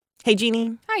Hey,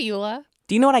 Jeannie. Hi, Eula.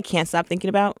 Do you know what I can't stop thinking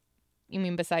about? You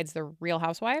mean besides the Real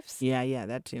Housewives? Yeah,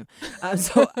 that too.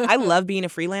 So I love being a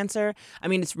freelancer. I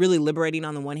mean, it's really liberating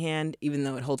on the one hand, even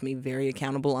though it holds me very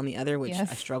accountable on the other, which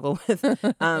Yes. I struggle with.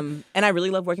 And I really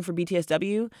love working for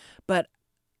BTSW. But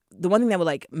the one thing that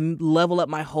would level up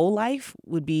my whole life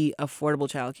would be affordable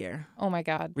childcare. Oh, my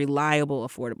God. Reliable,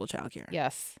 affordable childcare.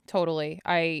 Yes, totally.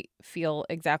 I feel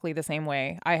exactly the same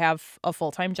way. I have a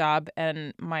full-time job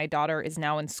and my daughter is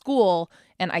now in school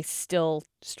and I still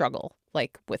struggle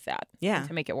with that. Yeah.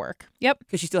 To make it work. Yep.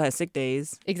 Because she still has sick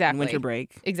days. Exactly. And winter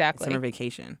break. Exactly. Summer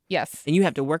vacation. Yes. And you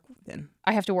have to work then.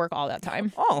 I have to work all that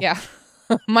time. Oh. Yeah.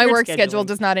 My Grid work schedule scheduling.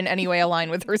 does not in any way align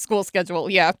with her school schedule.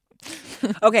 Yeah.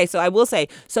 Okay, so I will say,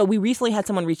 we recently had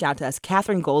someone reach out to us,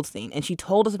 Catherine Goldstein, and she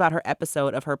told us about her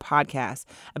episode of her podcast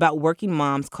about working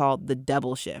moms called The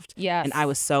Double Shift. Yes. And I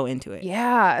was so into it.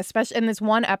 Yeah, especially, and this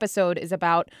one episode is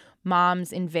about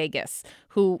moms in Vegas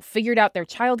who figured out their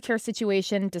childcare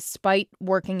situation despite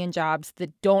working in jobs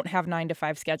that don't have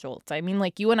 9-to-5 schedules. I mean,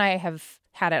 you and I have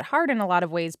had it hard in a lot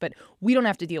of ways, but we don't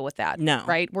have to deal with that. No.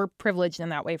 Right? We're privileged in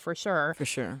that way for sure. For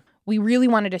sure. We really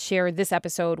wanted to share this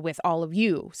episode with all of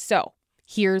you. So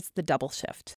here's The Double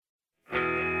Shift.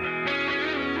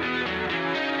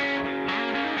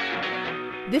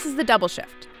 This is The Double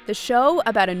Shift, the show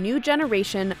about a new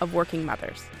generation of working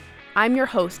mothers. I'm your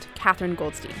host, Catherine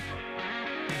Goldstein.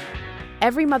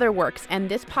 Every mother works, and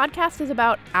this podcast is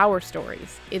about our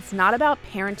stories. It's not about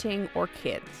parenting or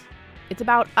kids. It's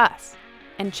about us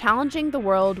and challenging the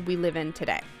world we live in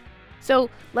today.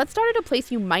 So let's start at a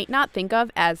place you might not think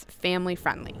of as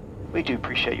family-friendly. We do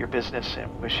appreciate your business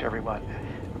and wish everyone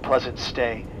a pleasant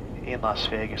stay in Las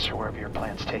Vegas or wherever your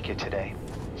plans take you today.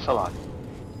 So long.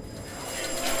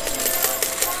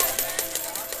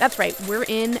 That's right, we're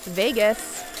in Vegas,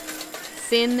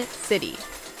 Sin City.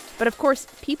 But of course,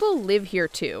 people live here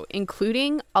too,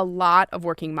 including a lot of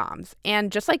working moms.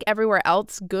 And just like everywhere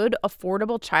else, good,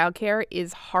 affordable childcare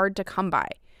is hard to come by.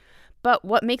 But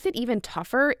what makes it even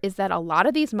tougher is that a lot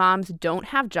of these moms don't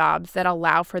have jobs that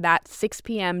allow for that 6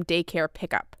 p.m. daycare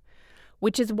pickup,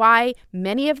 which is why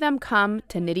many of them come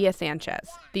to Nydia Sanchez,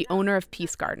 the owner of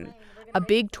Peace Garden, a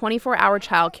big 24-hour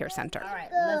childcare center. All right,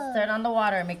 let's turn on the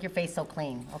water and make your face so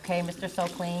clean. Okay, Mr. So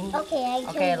Clean? Okay, I can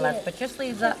Okay, do let's it. put your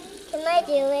sleeves up. Can I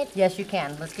do it? Yes, you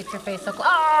can. Let's get your face so clean.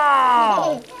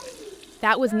 Oh!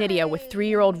 That was Nydia with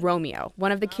 3-year-old Romeo,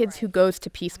 one of the kids who goes to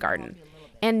Peace Garden.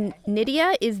 And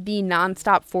Nydia is the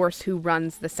nonstop force who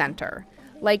runs the center.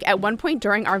 At one point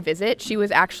during our visit, she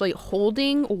was actually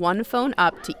holding one phone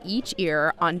up to each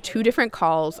ear on 2 different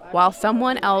calls while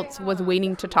someone else was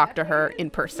waiting to talk to her in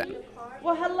person.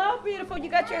 Well, hello, beautiful. You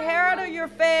got your hair out of your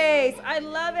face. I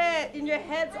love it. And your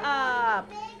head's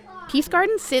up. Peace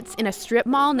Garden sits in a strip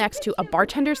mall next to a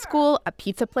bartender school, a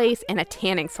pizza place, and a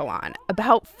tanning salon,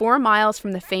 about 4 miles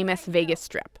from the famous Vegas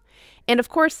Strip. And of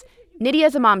course, Nydia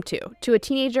is a mom too, to a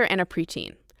teenager and a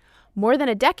preteen. More than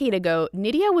a decade ago,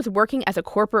 Nydia was working as a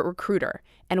corporate recruiter,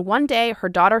 and one day her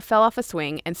daughter fell off a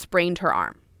swing and sprained her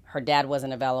arm. Her dad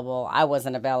wasn't available, I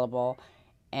wasn't available,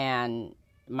 and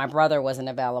my brother wasn't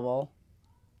available.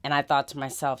 And I thought to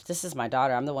myself, this is my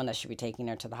daughter. I'm the one that should be taking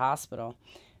her to the hospital.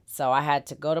 So I had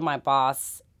to go to my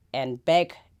boss and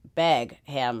beg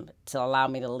him to allow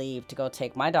me to leave to go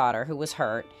take my daughter, who was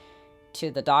hurt, to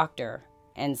the doctor.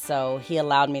 And so he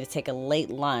allowed me to take a late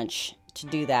lunch to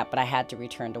do that, but I had to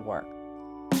return to work.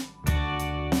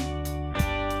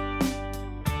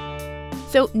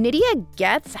 So Nydia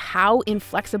gets how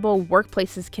inflexible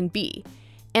workplaces can be.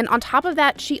 And on top of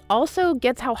that, she also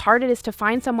gets how hard it is to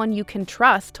find someone you can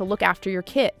trust to look after your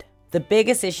kid. The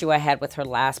biggest issue I had with her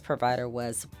last provider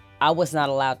was I was not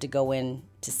allowed to go in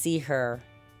to see her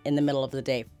in the middle of the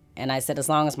day. And I said, as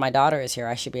long as my daughter is here,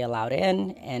 I should be allowed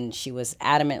in. And she was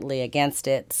adamantly against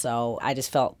it. So I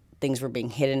just felt things were being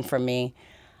hidden from me.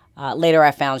 Later,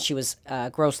 I found she was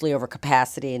grossly over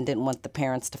capacity and didn't want the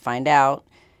parents to find out.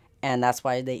 And that's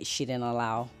why she didn't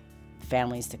allow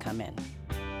families to come in.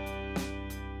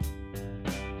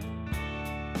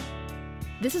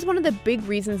 This is one of the big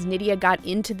reasons Nydia got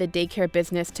into the daycare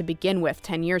business to begin with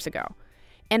 10 years ago.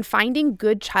 And finding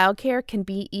good childcare can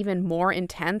be even more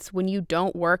intense when you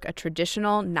don't work a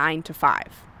traditional 9 to 5.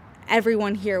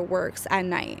 Everyone here works at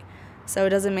night, so it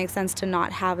doesn't make sense to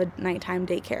not have a nighttime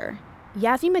daycare.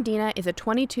 Yazzie Medina is a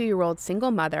 22-year-old single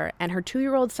mother, and her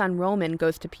 2-year-old son Roman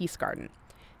goes to Peace Garden.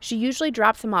 She usually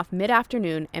drops him off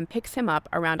mid-afternoon and picks him up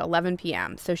around 11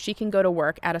 p.m. so she can go to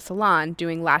work at a salon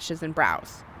doing lashes and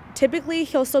brows. Typically,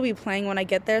 he'll still be playing when I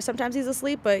get there. Sometimes he's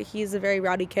asleep, but he's a very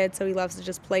rowdy kid, so he loves to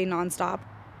just play nonstop.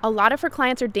 A lot of her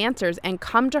clients are dancers and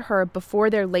come to her before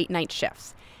their late-night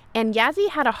shifts. And Yazzie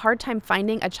had a hard time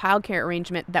finding a childcare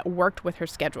arrangement that worked with her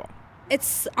schedule.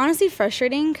 It's honestly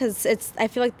frustrating because I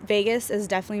feel like Vegas is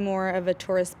definitely more of a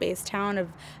tourist-based town of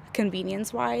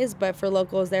convenience-wise, but for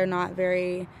locals, it's not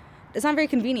very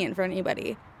convenient for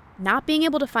anybody. Not being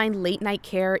able to find late-night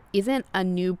care isn't a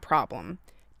new problem.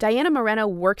 Diana Moreno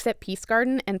works at Peace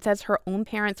Garden and says her own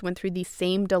parents went through these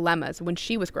same dilemmas when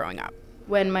she was growing up.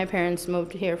 When my parents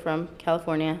moved here from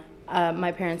California,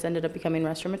 my parents ended up becoming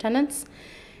restroom attendants.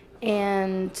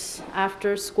 And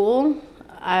after school,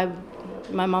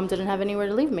 my mom didn't have anywhere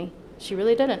to leave me. She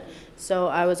really didn't. So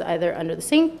I was either under the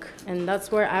sink, and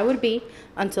that's where I would be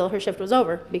until her shift was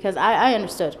over, because I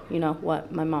understood,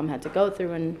 what my mom had to go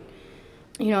through, and,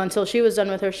 until she was done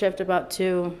with her shift about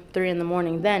 2, 3 in the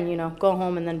morning, then, go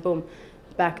home and then boom,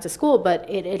 back to school. But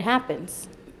it happens.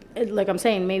 Like I'm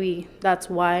saying, maybe that's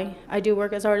why I do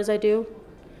work as hard as I do,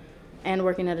 and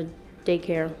working at a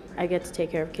daycare, I get to take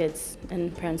care of kids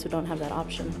and parents who don't have that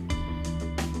option.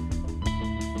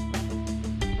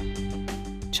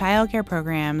 Childcare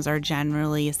programs are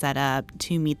generally set up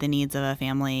to meet the needs of a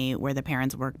family where the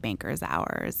parents work bankers'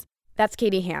 hours. That's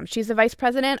Katie Ham. She's the vice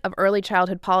president of early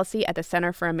childhood policy at the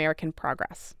Center for American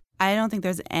Progress. I don't think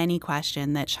there's any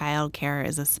question that childcare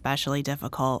is especially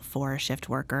difficult for shift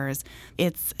workers.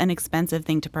 It's an expensive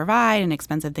thing to provide, an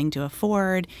expensive thing to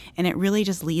afford, and it really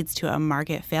just leads to a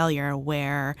market failure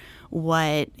where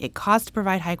what it costs to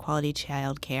provide high-quality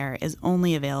childcare is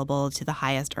only available to the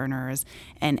highest earners,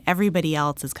 and everybody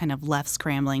else is kind of left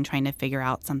scrambling, trying to figure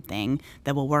out something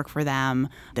that will work for them,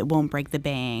 that won't break the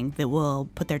bank, that will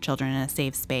put their children in a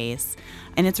safe space.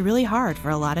 And it's really hard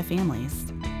for a lot of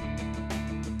families.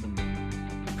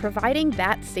 Providing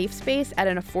that safe space at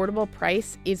an affordable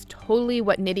price is totally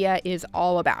what Nydia is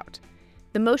all about.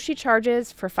 The most she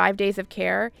charges for 5 days of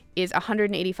care is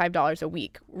 $185 a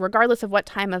week, regardless of what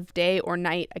time of day or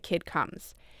night a kid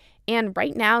comes. And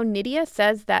right now, Nydia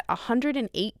says that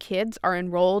 108 kids are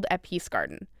enrolled at Peace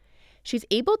Garden. She's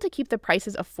able to keep the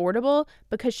prices affordable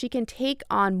because she can take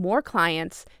on more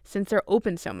clients since they're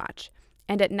open so much.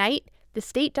 And at night, the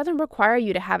state doesn't require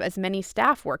you to have as many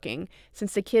staff working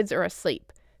since the kids are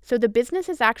asleep. So the business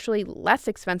is actually less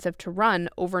expensive to run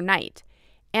overnight.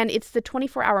 And it's the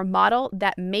 24-hour model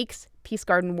that makes Peace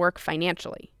Garden work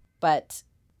financially. But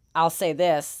I'll say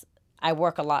this, I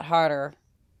work a lot harder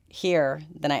here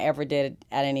than I ever did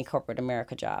at any corporate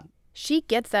America job. She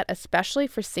gets that especially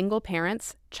for single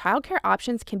parents, childcare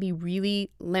options can be really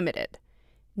limited.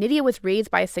 Nydia was raised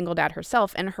by a single dad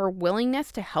herself, and her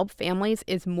willingness to help families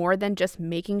is more than just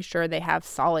making sure they have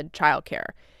solid childcare.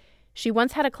 She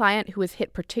once had a client who was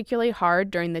hit particularly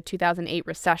hard during the 2008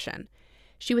 recession.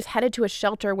 She was headed to a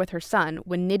shelter with her son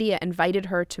when Nydia invited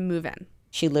her to move in.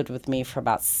 She lived with me for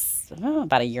about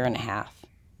a year and a half.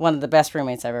 One of the best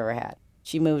roommates I've ever had.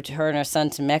 She moved her and her son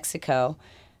to Mexico,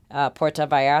 Puerto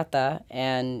Vallarta,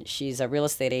 and she's a real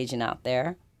estate agent out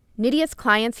there. Nydia's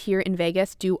clients here in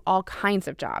Vegas do all kinds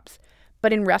of jobs.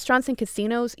 But in restaurants and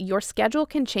casinos, your schedule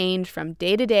can change from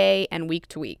day to day and week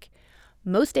to week.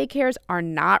 Most daycares are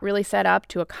not really set up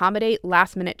to accommodate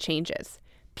last-minute changes.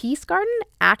 Peace Garden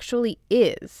actually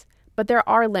is, but there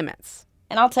are limits.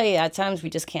 And I'll tell you, at times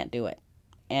we just can't do it.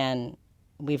 And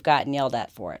we've gotten yelled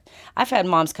at for it. I've had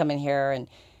moms come in here and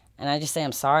I just say,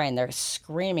 I'm sorry, and they're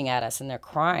screaming at us and they're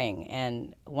crying.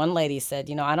 And one lady said,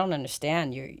 I don't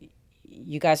understand.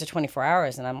 You guys are 24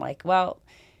 hours. And I'm like, well,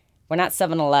 we're not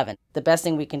 7-Eleven. The best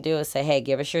thing we can do is say, hey,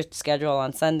 give us your schedule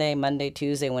on Sunday, Monday,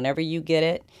 Tuesday, whenever you get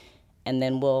it. And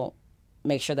then we'll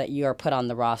make sure that you are put on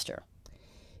the roster.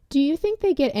 Do you think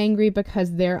they get angry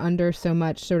because they're under so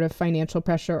much sort of financial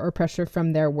pressure or pressure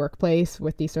from their workplace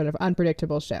with these sort of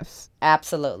unpredictable shifts?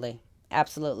 Absolutely.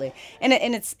 Absolutely. And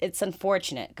it's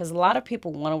unfortunate because a lot of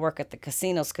people want to work at the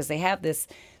casinos because they have this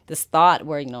thought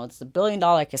where, it's a $1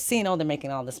 billion casino, they're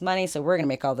making all this money, so we're going to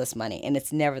make all this money. And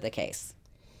it's never the case.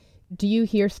 Do you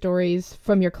hear stories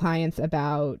from your clients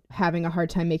about having a hard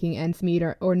time making ends meet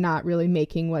or not really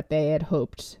making what they had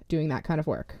hoped doing that kind of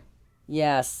work?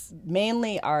 Yes.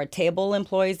 Mainly our table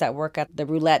employees that work at the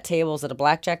roulette tables or the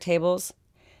blackjack tables.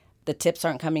 The tips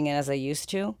aren't coming in as they used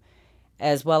to,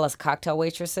 as well as cocktail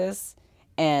waitresses.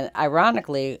 And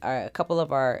ironically, a couple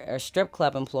of our strip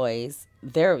club employees,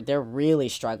 they're really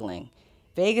struggling.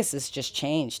 Vegas has just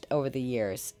changed over the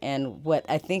years, and what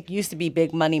I think used to be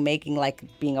big money making, like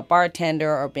being a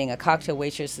bartender or being a cocktail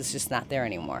waitress, is just not there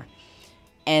anymore.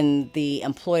 And the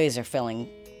employees are feeling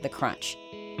the crunch.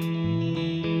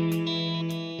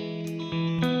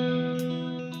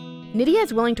 Nydia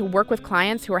is willing to work with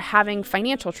clients who are having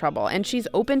financial trouble, and she's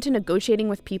open to negotiating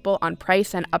with people on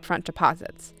price and upfront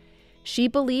deposits. She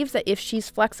believes that if she's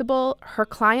flexible, her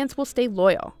clients will stay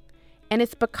loyal. And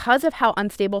it's because of how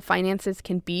unstable finances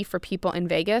can be for people in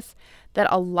Vegas that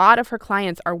a lot of her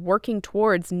clients are working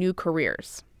towards new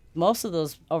careers. Most of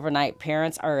those overnight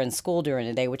parents are in school during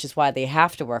the day, which is why they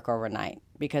have to work overnight,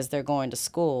 because they're going to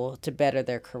school to better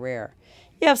their career.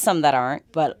 You have some that aren't,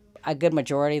 but a good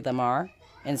majority of them are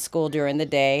in school during the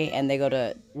day, and they go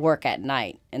to work at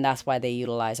night, and that's why they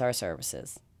utilize our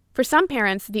services. For some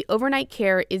parents, the overnight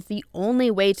care is the only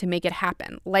way to make it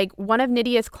happen, like one of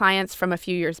Nydia's clients from a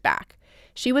few years back.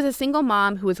 She was a single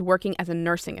mom who was working as a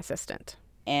nursing assistant.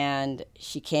 And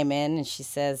she came in and she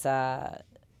says,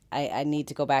 I need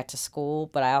to go back to school,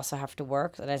 but I also have to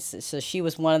work. So she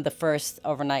was one of the first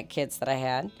overnight kids that I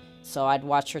had. So I'd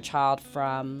watch her child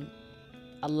from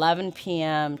 11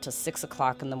 p.m. to 6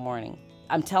 o'clock in the morning.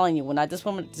 I'm telling you, this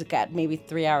woman just got maybe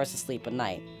 3 hours of sleep a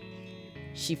night.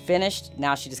 She finished,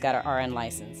 now she just got her RN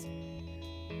license.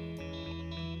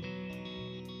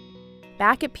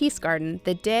 Back at Peace Garden,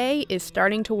 the day is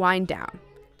starting to wind down.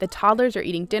 The toddlers are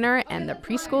eating dinner and the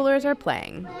preschoolers are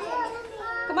playing.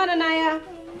 Come on, Anaya.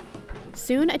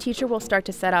 Soon, a teacher will start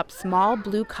to set up small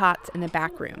blue cots in the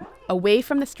back room, away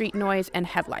from the street noise and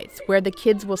headlights, where the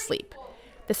kids will sleep.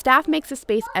 The staff makes the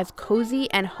space as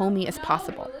cozy and homey as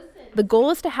possible. The goal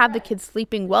is to have the kids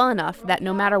sleeping well enough that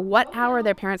no matter what hour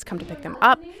their parents come to pick them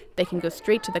up, they can go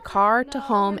straight to the car, to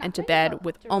home, and to bed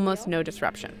with almost no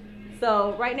disruption.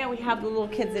 So right now we have the little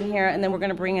kids in here, and then we're going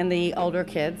to bring in the older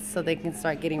kids so they can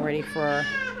start getting ready for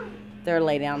their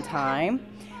lay down time.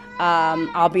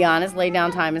 I'll be honest, lay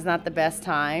down time is not the best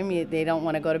time. They don't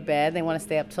want to go to bed. They want to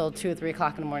stay up till 2 or 3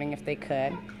 o'clock in the morning if they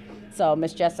could. So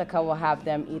Miss Jessica will have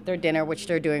them eat their dinner, which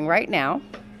they're doing right now,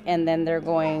 and then they're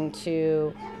going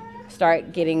to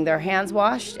start getting their hands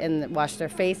washed and wash their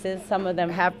faces. Some of them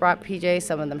have brought PJs,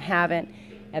 some of them haven't,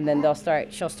 and then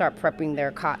she'll start prepping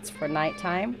their cots for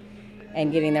nighttime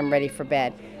and getting them ready for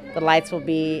bed. The lights will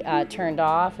be turned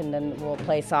off, and then we'll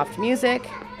play soft music,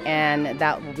 and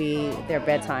that will be their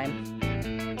bedtime.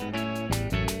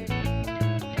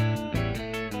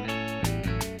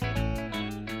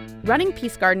 Running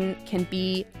Peace Garden can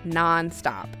be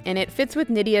nonstop, and it fits with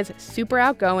Nydia's super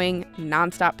outgoing,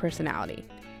 nonstop personality.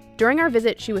 During our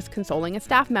visit, she was consoling a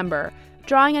staff member,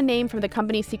 drawing a name from the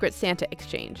company's Secret Santa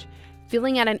exchange,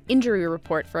 filling out an injury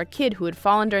report for a kid who had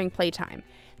fallen during playtime,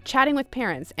 chatting with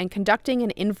parents, and conducting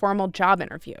an informal job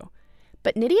interview.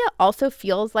 But Nydia also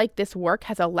feels like this work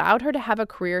has allowed her to have a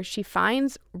career she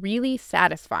finds really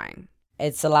satisfying.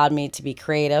 It's allowed me to be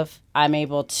creative. I'm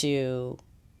able to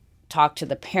talk to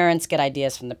the parents, get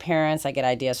ideas from the parents. I get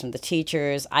ideas from the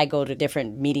teachers. I go to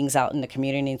different meetings out in the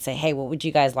community and say, hey, what would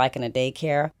you guys like in a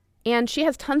daycare? And she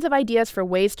has tons of ideas for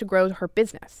ways to grow her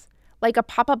business, like a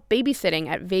pop-up babysitting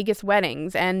at Vegas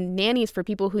weddings and nannies for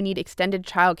people who need extended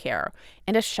childcare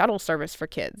and a shuttle service for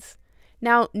kids.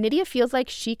 Now, Nydia feels like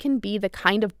she can be the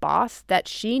kind of boss that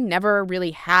she never really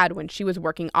had when she was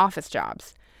working office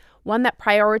jobs, one that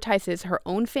prioritizes her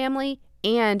own family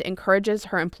and encourages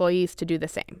her employees to do the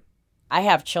same. I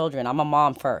have children. I'm a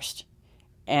mom first.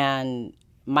 And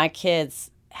my kids'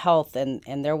 health and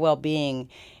their well-being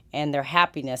and their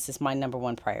happiness is my number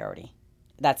one priority.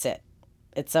 That's it.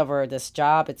 It's over this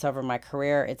job. It's over my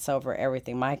career. It's over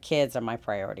everything. My kids are my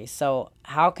priority. So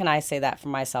how can I say that for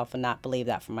myself and not believe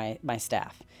that for my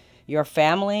staff? Your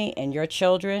family and your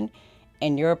children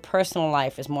and your personal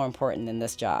life is more important than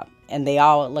this job. And they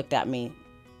all looked at me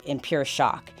in pure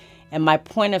shock. And my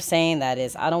point of saying that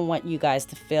is I don't want you guys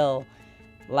to feel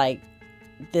like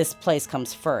this place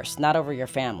comes first, not over your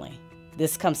family.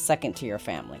 This comes second to your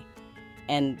family.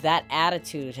 And that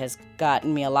attitude has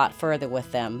gotten me a lot further with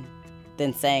them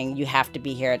than saying you have to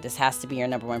be here, this has to be your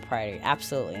number one priority.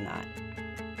 Absolutely not.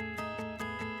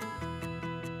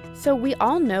 So we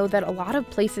all know that a lot of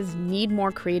places need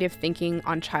more creative thinking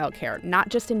on childcare, not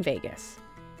just in Vegas.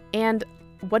 And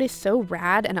what is so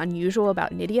rad and unusual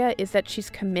about Nydia is that she's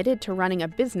committed to running a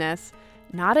business,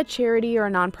 not a charity or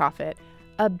a nonprofit,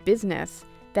 a business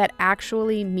that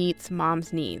actually meets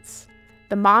moms' needs.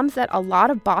 The moms that a lot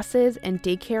of bosses and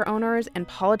daycare owners and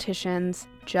politicians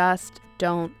just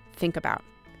don't think about.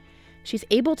 She's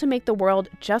able to make the world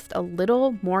just a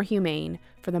little more humane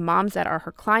for the moms that are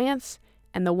her clients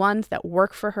and the ones that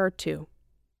work for her too.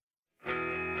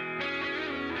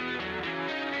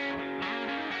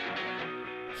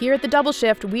 Here at The Double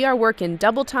Shift, we are working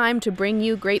double time to bring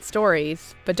you great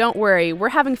stories. But don't worry, we're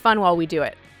having fun while we do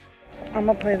it. I'm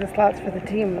gonna play the slots for the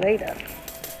team later.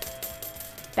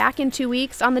 Back in 2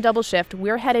 weeks on The Double Shift,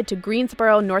 we're headed to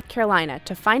Greensboro, North Carolina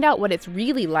to find out what it's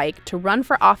really like to run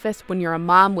for office when you're a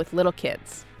mom with little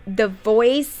kids. The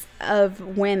voice of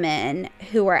women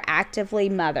who are actively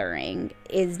mothering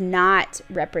is not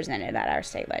represented at our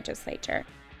state legislature.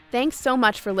 Thanks so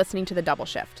much for listening to The Double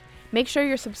Shift. Make sure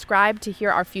you're subscribed to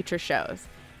hear our future shows.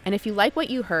 And if you like what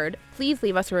you heard, please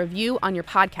leave us a review on your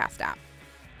podcast app.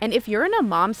 And if you're in a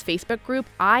mom's Facebook group,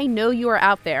 I know you are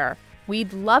out there.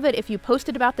 We'd love it if you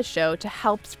posted about the show to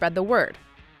help spread the word.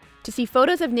 To see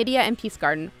photos of Nydia and Peace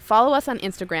Garden, follow us on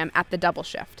Instagram at The Double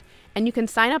Shift. And you can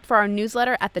sign up for our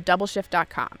newsletter at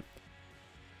thedoubleshift.com.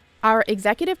 Our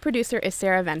executive producer is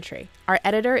Sarah Ventry. Our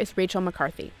editor is Rachel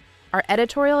McCarthy. Our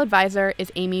editorial advisor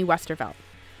is Amy Westervelt.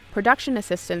 Production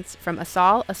assistance from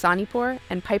Asal Asanipur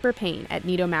and Piper Payne at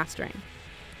Nido Mastering.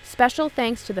 Special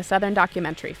thanks to the Southern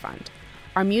Documentary Fund.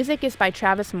 Our music is by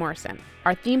Travis Morrison.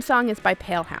 Our theme song is by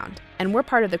Palehound, and we're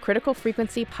part of the Critical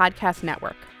Frequency Podcast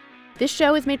Network. This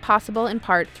show is made possible in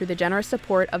part through the generous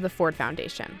support of the Ford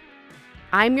Foundation.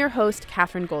 I'm your host,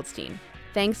 Katherine Goldstein.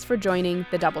 Thanks for joining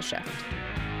The Double Shift.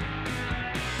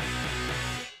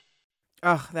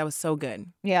 Oh, that was so good.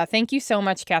 Yeah, thank you so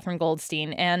much, Katherine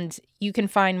Goldstein. And you can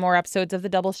find more episodes of The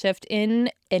Double Shift in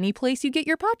any place you get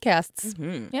your podcasts.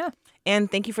 Mm-hmm. Yeah.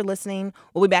 And thank you for listening.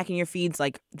 We'll be back in your feeds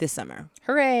like this summer.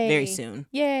 Hooray. Very soon.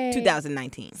 Yay.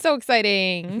 2019. So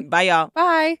exciting. Bye, y'all.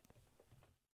 Bye.